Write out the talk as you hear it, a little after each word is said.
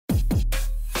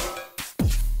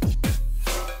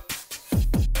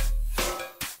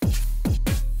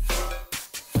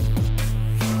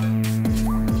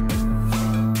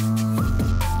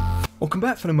Welcome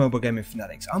back for the Mobile Gaming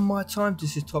Fanatics. On my time,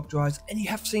 this is Top Drives, and you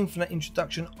have seen from that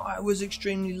introduction, I was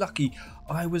extremely lucky.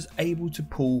 I was able to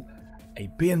pull a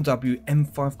BMW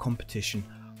M5 competition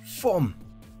from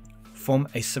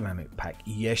a ceramic pack.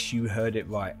 Yes, you heard it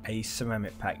right, a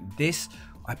ceramic pack. This,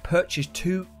 I purchased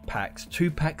two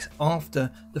packs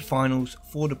after the finals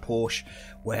for the Porsche,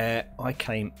 where I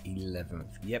came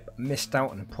 11th. Yep, missed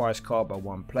out on the prize card by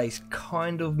one place.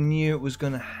 Kind of knew it was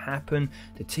going to happen.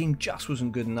 The team just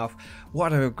wasn't good enough.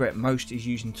 What I regret most is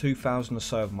using 2,000 or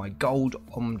so of my gold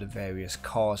on the various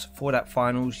cars for that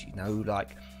finals. You know,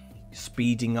 like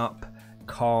speeding up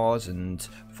cars and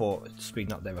for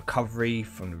speeding up their recovery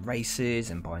from the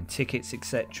races and buying tickets,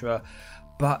 etc.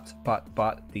 But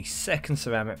the second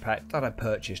ceramic pack that I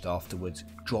purchased afterwards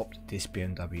dropped this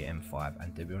BMW M5,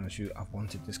 and to be honest with you, I've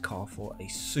wanted this car for a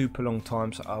super long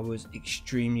time, so I was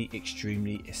extremely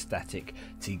ecstatic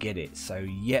to get it. So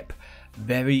yep,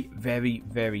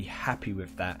 very happy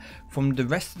with that. From the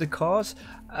rest of the cars,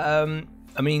 I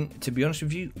mean, to be honest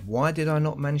with you, why did I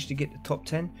not manage to get the top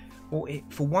 10? Well,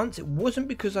 for once, it wasn't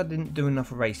because I didn't do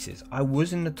enough races. I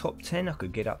was in the top 10. I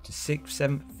could get up to 6th,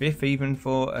 7th, 5th, even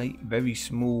for a very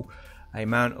small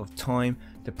amount of time.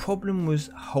 The problem was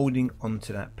holding on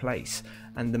to that place.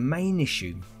 And the main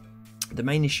issue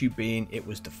being it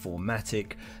was the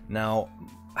 4MATIC. Now,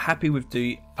 happy with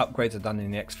the upgrades I've done in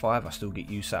the X5. I still get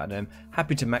use out of them.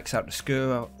 Happy to max out the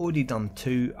Skura. I've already done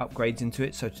 2 upgrades into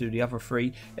it, so to do the other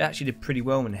 3, it actually did pretty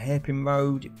well in the hairpin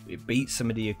road. It beat some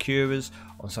of the Acuras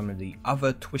on some of the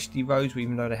other twisty roads,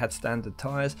 even though they had standard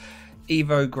tyres.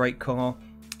 Evo, great car.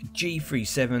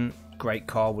 G37, great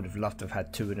car. Would have loved to have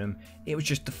had 2 of them. It was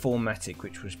just the 4MATIC,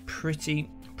 which was pretty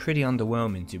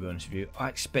underwhelming, to be honest with you. I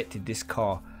expected this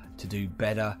car to do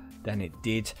better than it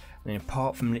did, and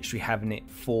apart from literally having it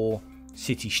for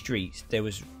city streets, there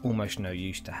was almost no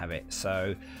use to have it.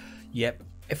 So yep,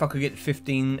 if I could get the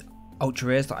 15 ultra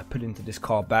rares that I put into this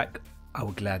car back, I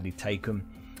would gladly take them.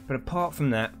 But apart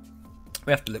from that,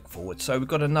 we have to look forward. So we've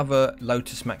got another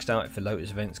Lotus maxed out if the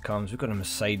Lotus events comes. We've got a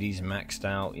Mercedes maxed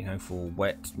out, you know, for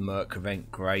wet Merc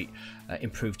event, great.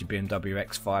 Improved the BMW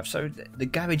X5. So the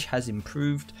garage has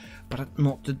improved, but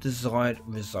not the desired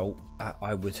result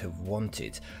I would have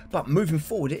wanted. But moving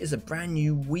forward, it is a brand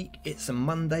new week. It's a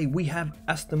Monday. We have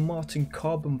Aston Martin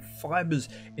carbon fibers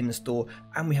in the store,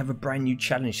 and we have a brand new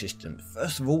challenge system.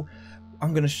 First of all,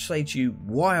 I'm going to say to you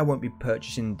why I won't be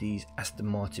purchasing these Aston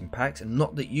Martin packs, and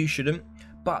not that you shouldn't,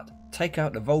 but take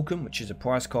out the Vulcan, which is a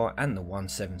prize car, and the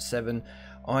 177.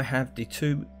 I have the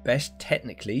 2 best,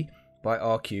 technically by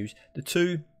RQs, the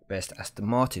 2 best Aston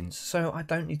Martins, so I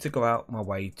don't need to go out my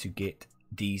way to get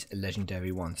these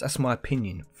legendary ones. That's my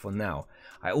opinion for now.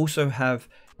 I also have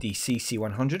the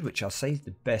CC100, which I'll say is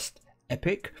the best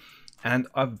epic, and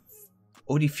I've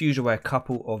already fused away a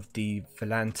couple of the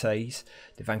Volantes,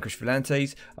 the Vanquish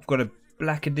Volantes. I've got a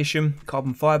black edition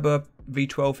carbon fiber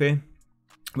V12 here,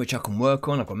 which I can work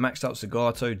on. I've got maxed out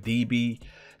Zagato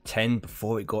DB10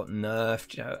 before it got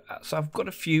nerfed, you know. So I've got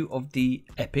a few of the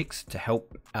epics to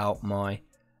help out my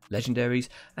legendaries.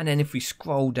 And then if we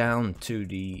scroll down to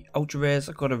the ultra rares,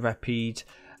 I've got a Rapide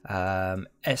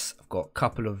S. I've got a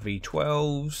couple of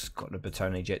V12s, got the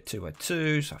Bertone Jet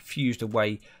 202. So I fused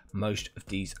away most of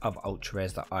these other ultra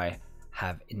rares that I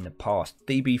have in the past.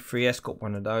 DB3S, got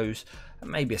one of those,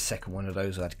 and maybe a second one of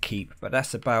those I'd keep, but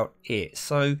that's about it.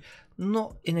 So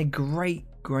not in a great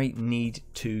need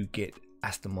to get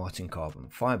Aston Martin carbon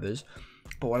fibers,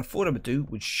 but what I thought I would do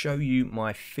was show you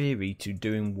my theory to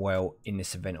doing well in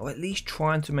this event, or at least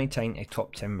trying to maintain a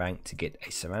top 10 rank to get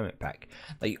a ceramic pack.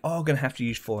 Now you are going to have to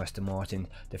use 4 Aston Martin.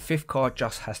 The 5th card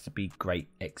just has to be great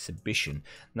exhibition.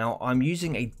 Now I'm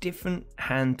using a different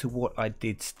hand to what I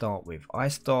did start with. I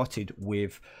started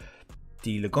with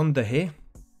the Lagonda here.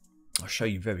 I'll show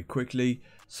you very quickly.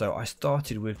 So I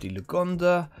started with the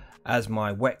Lagonda as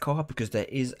my wet car, because there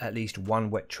is at least 1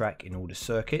 wet track in all the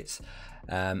circuits.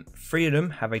 3 of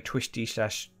them have a twisty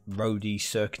 / roady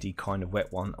circuity kind of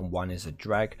wet one, and 1 is a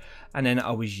drag. And then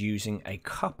I was using a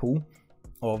couple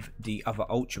of the other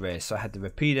ultra rares. So I had the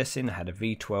Rapide S in, I had a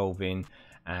V12 in,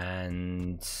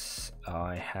 and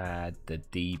I had the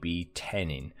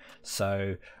DB10 in.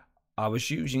 So I was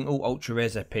using all ultra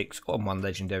rares epics on 1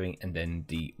 legendary and then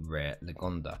the rare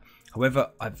Lagonda.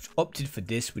 However, I've opted for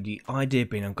this with the idea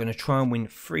being I'm going to try and win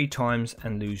 3 times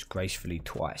and lose gracefully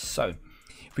twice. So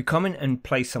if we come in and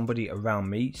play somebody around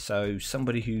me, so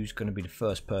somebody who's going to be the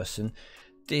first person,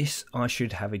 this I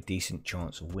should have a decent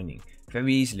chance of winning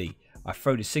very easily. I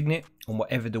throw the signet on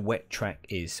whatever the wet track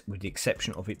is, with the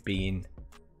exception of it being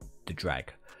the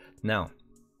drag. Now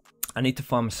I need to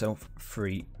find myself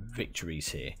 3 victories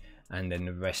here, and then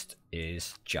the rest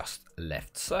is just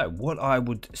left. So what I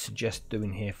would suggest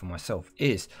doing here for myself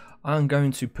is I'm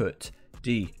going to put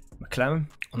the McLaren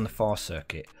on the fast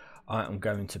circuit. I am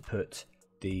going to put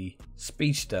the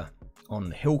Speedster on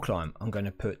the hill climb. I'm going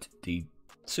to put the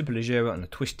Superleggera on the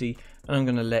twisty, and I'm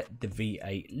going to let the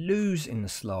V8 lose in the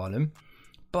slalom,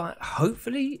 but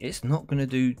hopefully it's not going to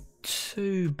do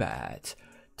too bad.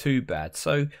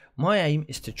 So my aim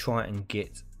is to try and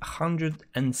get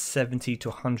 170 to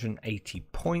 180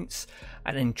 points,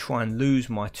 and then try and lose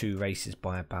my 2 races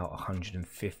by about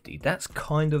 150. That's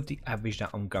kind of the average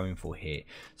that I'm going for here.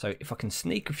 So if I can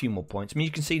sneak a few more points, I mean,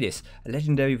 you can see this, a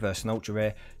legendary versus an ultra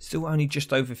rare, still only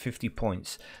just over 50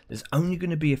 points. There's only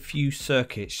going to be a few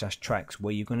circuits / tracks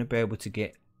where you're going to be able to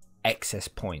get excess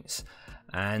points,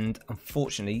 and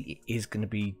unfortunately it is going to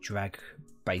be drag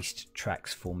based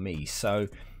tracks for me. So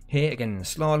here again in the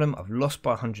slalom, I've lost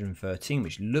by 113,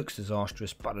 which looks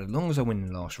disastrous, but as long as I win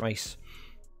the last race,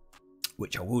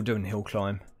 which I will do in the hill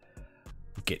climb,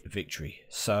 I'll get the victory.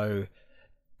 So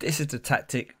this is the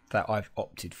tactic that I've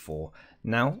opted for.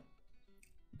 Now,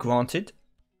 granted,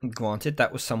 that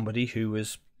was somebody who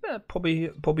was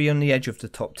probably on the edge of the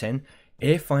top 10.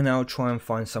 If I now try and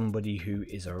find somebody who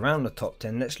is around the top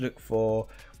 10, let's look for,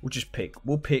 we'll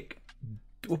pick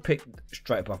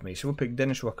straight above me. So we'll pick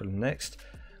Dennis Rockerland next.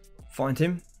 Find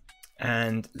him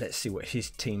and let's see what his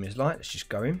team is like. Let's just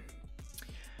go in.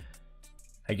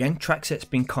 Again, track set's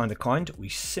been kind. We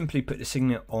simply put the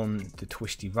signet on the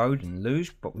twisty road and lose,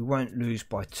 but we won't lose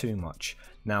by too much.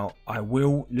 Now I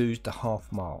will lose the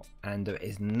half mile, and there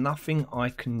is nothing I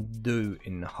can do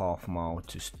in the half mile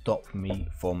to stop me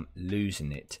from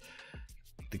losing it.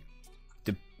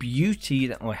 The beauty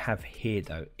that I have here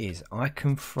though is I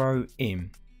can throw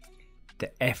in the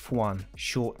F1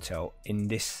 short tail in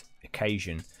this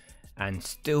occasion and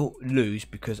still lose,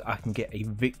 because I can get a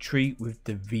victory with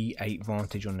the V8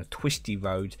 Vantage on the twisty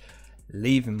road,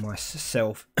 leaving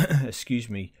myself excuse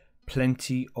me,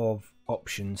 plenty of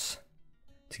options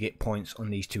to get points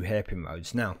on these 2 hairpin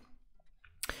roads. Now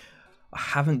I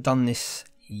haven't done this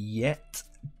yet,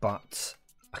 but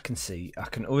I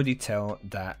can already tell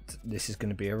that this is going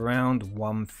to be around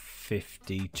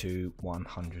 150 to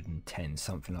 110,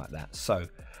 something like that. So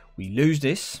we lose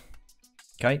this.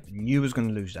 Okay, knew I was going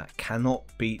to lose that. Cannot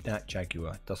beat that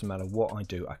Jaguar. Doesn't matter what I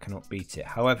do, I cannot beat it.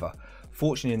 However,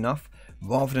 fortunately enough,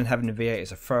 rather than having the V8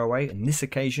 as a throwaway, in this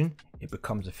occasion, it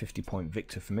becomes a 50-point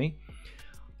victor for me.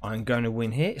 I'm going to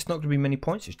win here. It's not going to be many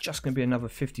points. It's just going to be another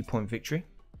 50-point victory.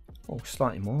 Oh,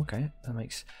 slightly more. Okay, that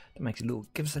makes a little,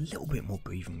 gives us a little bit more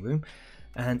breathing room.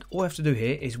 And all I have to do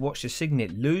here is watch the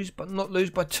signet lose, but not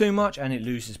lose by too much, and it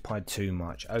loses by too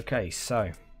much. Okay, so.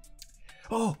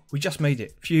 Oh, we just made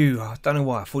it. Phew, I don't know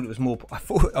why. I thought it was more.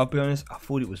 I'll be honest, I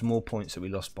thought it was more points that we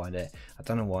lost by there. I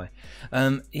don't know why.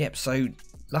 Yep, so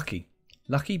lucky,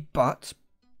 but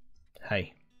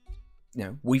hey, you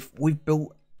know, we've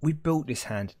built this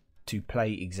hand to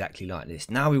play exactly like this.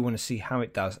 Now we want to see how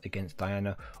it does against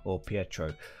Diana or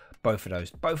Pietro. Both of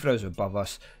those are above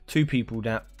us. 2 people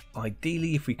that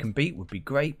ideally, if we can beat, would be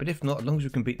great, but if not, as long as we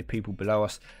can beat the people below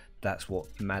us, that's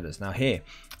what matters. Now here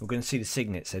we're going to see the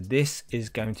signet, so this is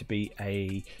going to be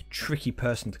a tricky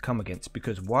person to come against,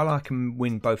 because while I can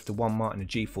win both the 1 mile and the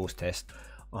G-force test,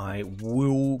 I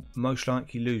will most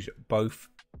likely lose both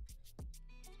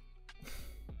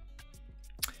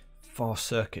fast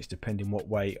circuits depending what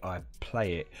way I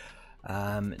play it.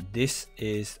 This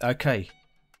is okay,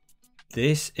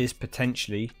 this is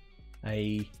potentially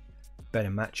a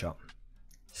better matchup,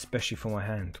 especially for my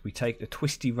hand. We take the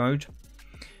twisty road,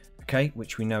 okay,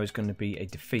 which we know is going to be a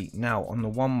defeat. Now on the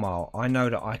 1 mile, I know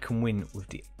that I can win with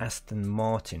the Aston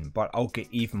Martin, but I'll get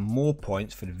even more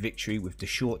points for the victory with the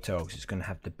short tail, because it's going to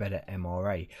have the better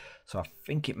MRA. So I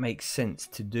think it makes sense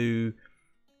to do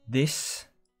this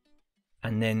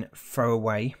and then throw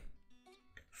away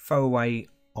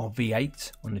our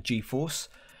V8 on the G-force,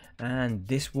 and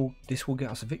this will get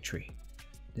us a victory.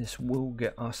 This will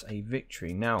get us a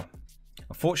victory. Now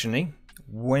unfortunately,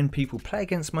 when people play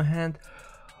against my hand,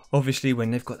 obviously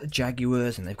when they've got the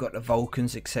Jaguars and they've got the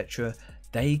Vulcans, etc.,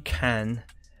 they can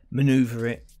maneuver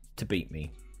it to beat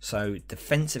me. So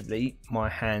defensively, my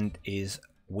hand is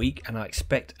weak, and I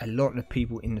expect a lot of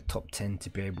people in the top 10 to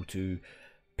be able to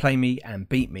play me and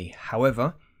beat me.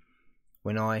 However,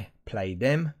 when I play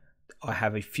them, I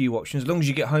have a few options. As long as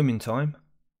you get home in time.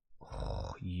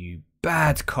 Oh, you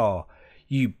bad car.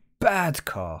 You bad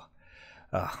car.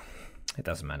 It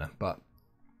doesn't matter, but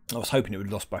I was hoping it would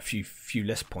have lost by a few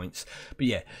less points, but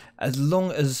yeah, as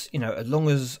long as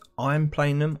I'm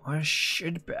playing them, I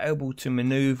should be able to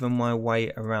maneuver my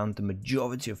way around the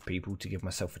majority of people to give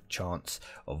myself a chance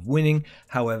of winning.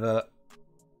 However,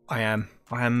 I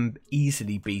am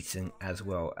easily beaten as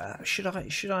well. Should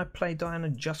I play Diana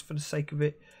just for the sake of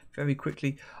it? Very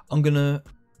quickly, I'm gonna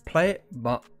play it,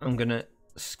 but I'm gonna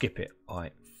skip it,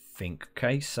 I think.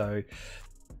 Okay, so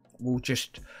we'll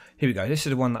just, here we go. This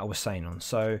is the one that I was saying on.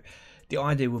 So the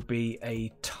idea would be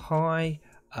a tie.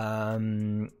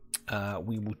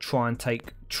 We will try and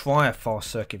try a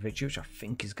fast circuit victory, which I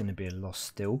think is going to be a loss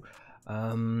still.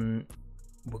 We're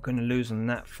going to lose on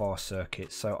that fast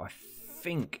circuit, so I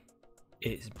think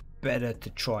it's better to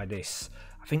try this.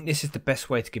 I think this is the best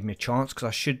way to give me a chance, because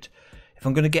I should, if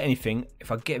I'm going to get anything,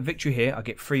 if I get a victory here, I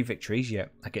get 3 victories. Yeah,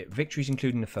 I get victories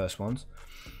including the first ones.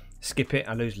 Skip it,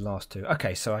 I lose the last 2.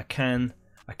 Okay, so I can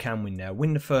win now.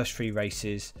 Win the first 3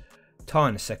 races, tie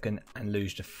in the second, and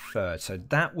lose the third. So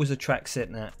that was a track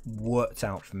set that worked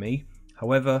out for me.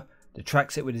 However, the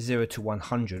track set with a 0 to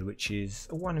 100, which is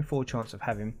a 1 in 4 chance of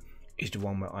having, is the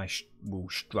one where I will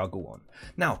struggle on.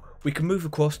 Now, we can move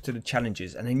across to the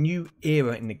challenges, and a new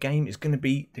era in the game is going to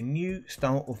be the new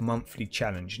style of monthly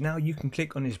challenge. Now, you can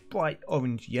click on this bright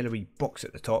orange yellowy box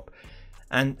at the top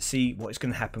and see what is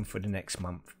going to happen for the next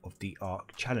month of the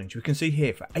ARC challenge. We can see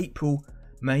here for April,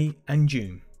 May and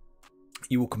June,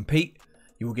 you will compete,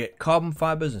 you will get carbon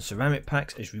fibers and ceramic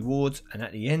packs as rewards, and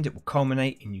at the end it will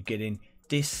culminate in you getting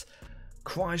this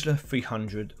Chrysler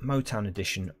 300 Motown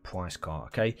Edition prize car.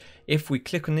 Okay, if we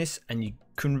click on this, and you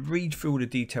can read through all the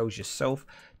details yourself,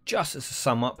 just as a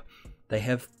sum up, they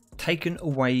have taken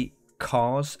away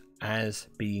cars as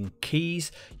being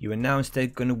keys. You are now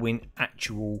instead going to win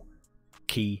actual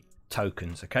key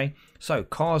tokens. Okay, so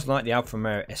cars like the Alfa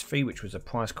Romeo S3, which was a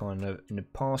prize car in the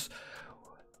past,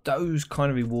 those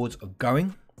kind of rewards are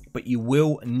going, but you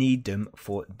will need them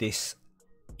for this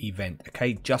event.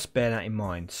 Okay, just bear that in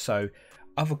mind. So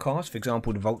other cars, for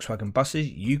example the Volkswagen buses,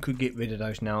 you could get rid of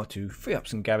those now to free up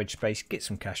some garage space, get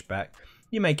some cash back.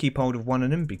 You may keep hold of one of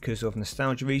them because of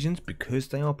nostalgia reasons, because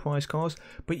they are prize cars,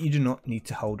 but you do not need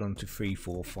to hold on to 3,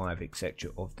 4, 5,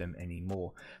 etc. of them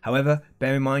anymore. However,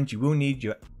 bear in mind you will need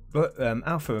your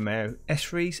Alfa Romeo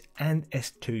S3s and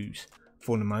S2s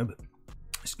for the moment.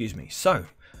 Excuse me. So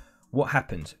what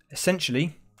happens?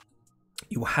 Essentially,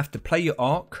 you will have to play your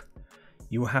ARC,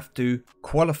 you will have to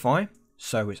qualify,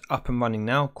 so it's up and running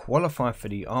now, qualify for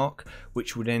the ARC,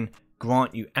 which will then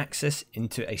grant you access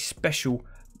into a special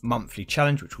monthly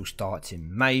challenge which will start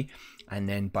in May, and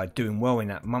then by doing well in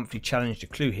that monthly challenge, the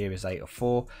clue here is 8 or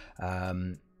 4.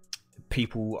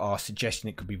 People are suggesting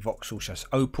it could be Vauxhall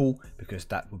 / Opel, because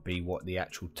that would be what the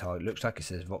actual tile looks like. It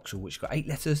says Vauxhall, which got 8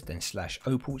 letters, then /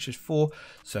 Opel, which is 4,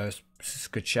 so it's a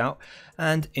good shout.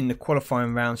 And in the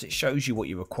qualifying rounds, it shows you what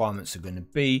your requirements are going to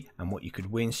be and what you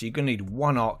could win. So you're going to need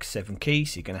 1 ARC 7 key,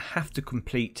 so you're going to have to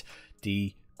complete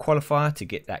the qualifier to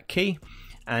get that key,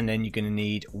 and then you're going to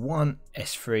need 1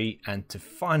 S3, and to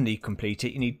finally complete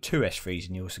it you need 2 S3s,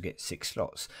 and you also get 6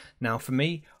 slots. Now for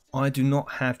me, I do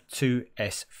not have 2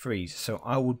 S3s, so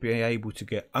I would be able to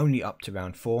get only up to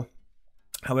round 4.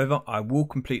 However, I will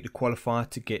complete the qualifier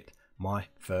to get my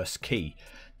first key.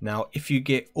 Now if you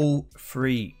get all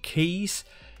 3 keys,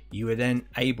 you are then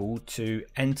able to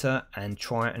enter and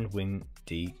try and win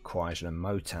the Chrysler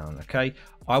Motown. Okay,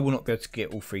 I will not be able to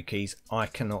get all 3 keys. I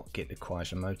cannot get the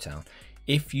Chrysler Motown.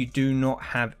 If you do not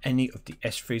have any of the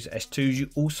S3s or S2s, you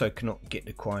also cannot get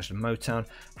the Chrysler Motown.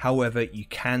 However, you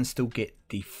can still get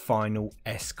the final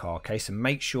S car. Okay, so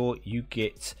make sure you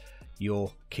get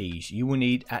your keys. You will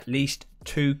need at least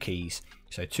 2 keys.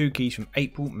 So 2 keys from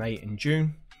April, May and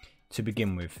June to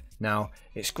begin with. Now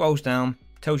it scrolls down,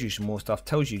 tells you some more stuff,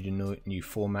 tells you the new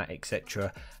format,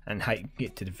 etc., and how you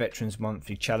get to the Veterans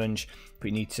Monthly Challenge, but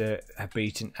you need to have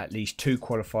beaten at least 2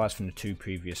 qualifiers from the 2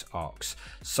 previous ARCs.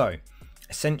 So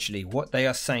essentially what they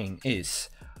are saying is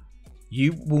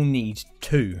you will need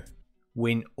to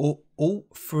win all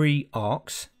 3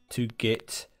 ARCs to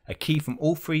get a key from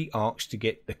all 3 ARCs to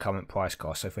get the current prize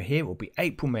car. So for here it will be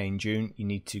April, May and June. You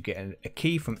need to get a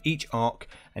key from each ARC,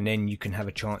 and then you can have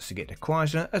a chance to get the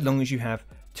Chrysler, as long as you have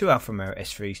 2 Alfa Romeo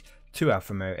S3s, 2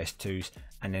 Alfa Romeo S2s,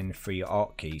 and then the 3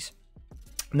 ARC keys.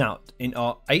 Now in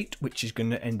ARC 8, which is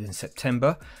going to end in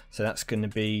September, so that's going to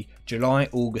be July,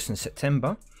 August and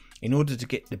September. In order to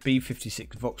get the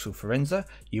B56 Vauxhall Forenza,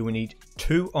 you will need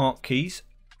 2 ARC keys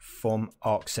from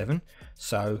ARC 7.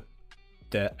 So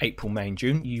the April, May and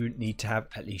June, you need to have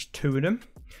at least 2 of them.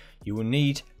 You will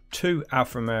need 2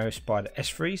 Alfa Romeo Spider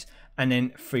S3s, and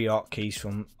then 3 ARC keys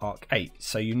from ARC 8.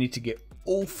 So you need to get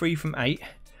all 3 from 8,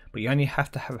 but you only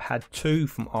have to have had 2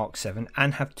 from Arc 7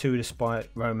 and have 2 of the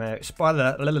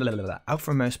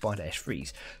Alfa Romeo Spider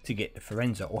S3s to get the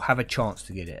Forenza, or have a chance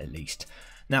to get it at least.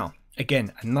 Now,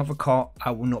 again, another car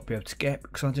I will not be able to get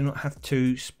because I do not have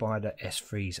 2 Spider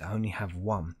S3s. I only have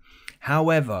 1.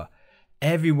 However,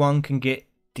 everyone can get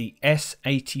the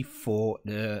S84,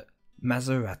 the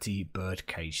Maserati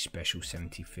Birdcage Special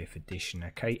 75th Edition.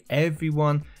 Okay,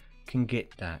 everyone can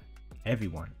get that.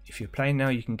 Everyone. If you're playing now,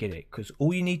 you can get it, because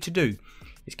all you need to do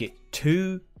is get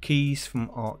 2 keys from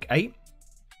Arc 8,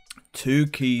 2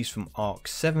 keys from Arc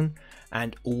 7,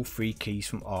 and all 3 keys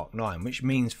from Arc 9, which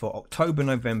means for October,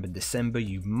 November, December,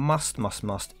 you must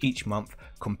each month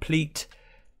complete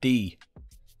the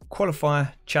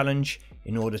qualifier challenge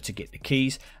in order to get the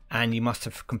keys, and you must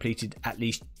have completed at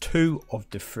least 2 of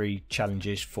the 3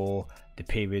 challenges for the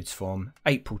periods from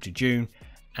April to June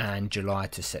and July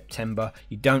to September.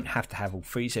 You don't have to have all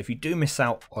 3, so if you do miss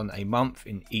out on a month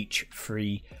in each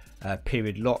 3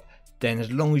 period lot, then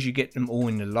as long as you get them all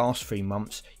in the last 3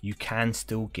 months, you can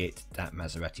still get that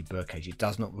Maserati Birdcage. It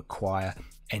does not require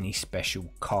any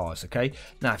special cars. Okay,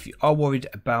 now if you are worried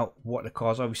about what the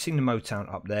cars are, we've seen the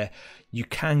Motown up there. You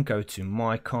can go to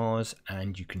My Cars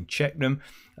and you can check them.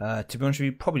 To be honest with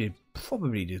you, probably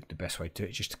the best way to do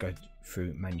it is just to go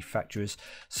through manufacturers.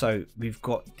 So we've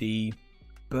got the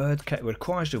Birdcage, well, the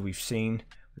Chrysler we've seen,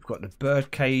 we've got the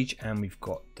Birdcage, and we've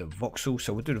got the Vauxhall.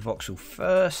 So we'll do the Vauxhall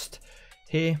first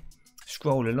here.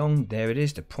 Scroll along, there it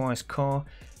is, the prize car,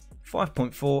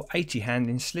 5.4, 80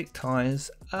 handling, slick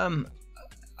tyres.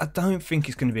 I don't think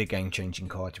it's going to be a game-changing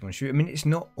car, to be honest with you. I mean, it's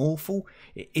not awful.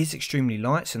 It is extremely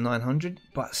light, so 900,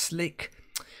 but slick.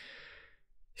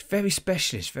 It's very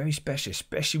specialist,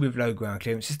 especially with low ground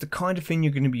clearance. It's the kind of thing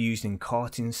you're going to be using in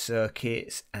karting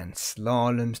circuits and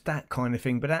slaloms, that kind of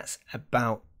thing, but that's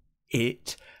about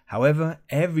it. However,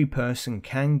 every person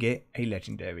can get a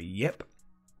legendary. Yep.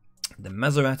 The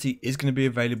Maserati is going to be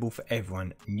available for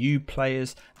everyone, new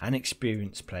players and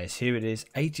experienced players. Here it is,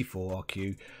 84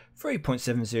 RQ,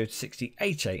 3.70 to 60,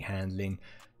 88 handling,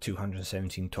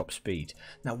 217 top speed.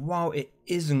 Now, while it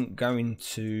isn't going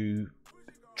to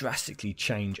drastically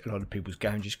change a lot of people's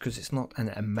garages because it's not an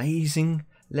amazing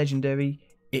legendary,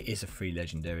 it is a free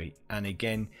legendary. And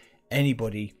again,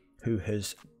 anybody who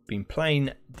has been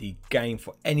playing the game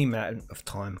for any amount of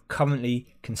time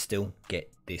currently can still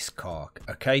get this car.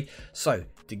 Okay, so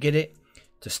to get it,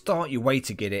 to start your way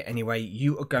to get it anyway,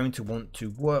 you are going to want to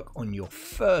work on your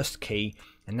first key,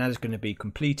 and that is going to be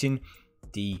completing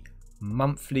the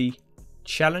monthly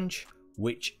challenge,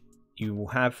 which you will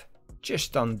have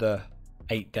just under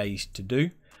 8 days to do.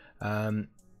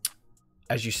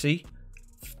 As you see,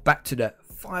 back to the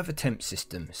 5 attempt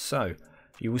system. So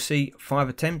you will see 5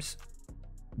 attempts,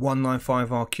 195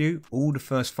 RQ, all the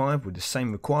first 5 with the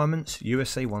same requirements,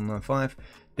 USA 195.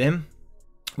 Then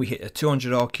we hit a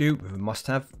 200 RQ with a must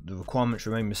have. The requirements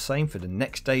remain the same for the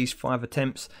next day's 5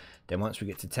 attempts. Then once we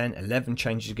get to 10, 11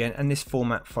 changes again, and this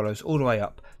format follows all the way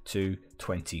up to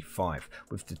 25,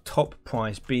 with the top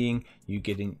prize being you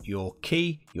getting your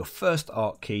key, your first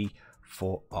Arc key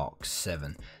for Arc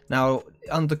 7. Now,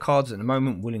 undercards at the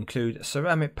moment will include a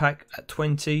ceramic pack at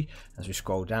 20. As we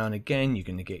scroll down again, you're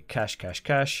going to get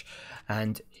cash,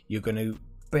 and you're going to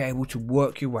be able to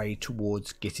work your way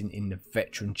towards getting in the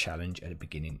veteran challenge at the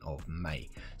beginning of May.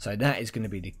 So that is going to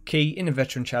be the key in the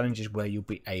veteran challenge, is where you'll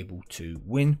be able to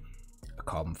win a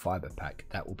carbon fiber pack.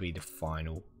 That will be the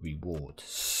final reward.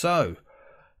 So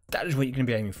that is what you're going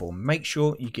to be aiming for. Make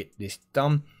sure you get this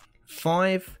done.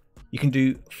 You can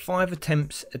do 5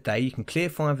 attempts a day. You can clear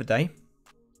 5 a day,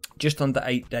 just under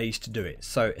 8 days to do it.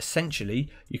 So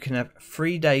essentially you can have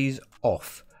 3 days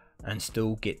off and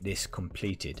still get this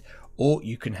completed. Or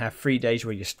you can have 3 days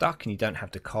where you're stuck and you don't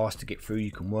have the cars to get through,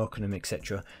 you can work on them,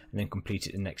 etc., and then complete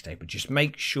it the next day. But just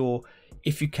make sure,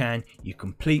 if you can, you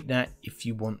complete that if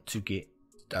you want to get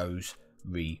those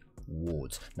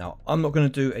rewards. Now, I'm not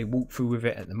going to do a walkthrough with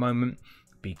it at the moment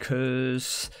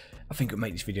because I think it'll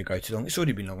make this video go too long. It's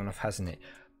already been long enough, hasn't it?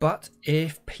 But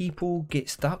if people get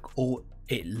stuck, or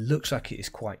it looks like it is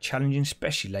quite challenging,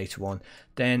 especially later on,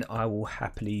 then I will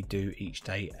happily do each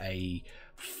day a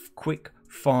quick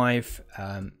 5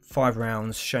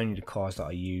 rounds showing you the cars that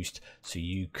I used, so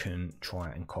you can try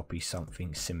and copy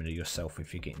something similar yourself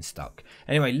if you're getting stuck.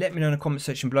 Anyway, let me know in the comment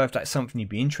section below if that's something you'd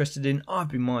be interested in. I've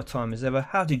been my time as ever.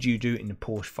 How did you do in the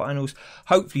Porsche finals?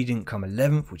 Hopefully you didn't come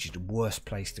 11th, which is the worst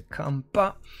place to come,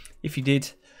 but if you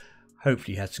did,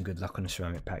 hopefully you had some good luck on the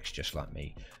ceramic packs just like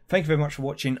me. Thank you very much for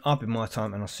watching. I've been my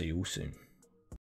time, and I'll see you all soon.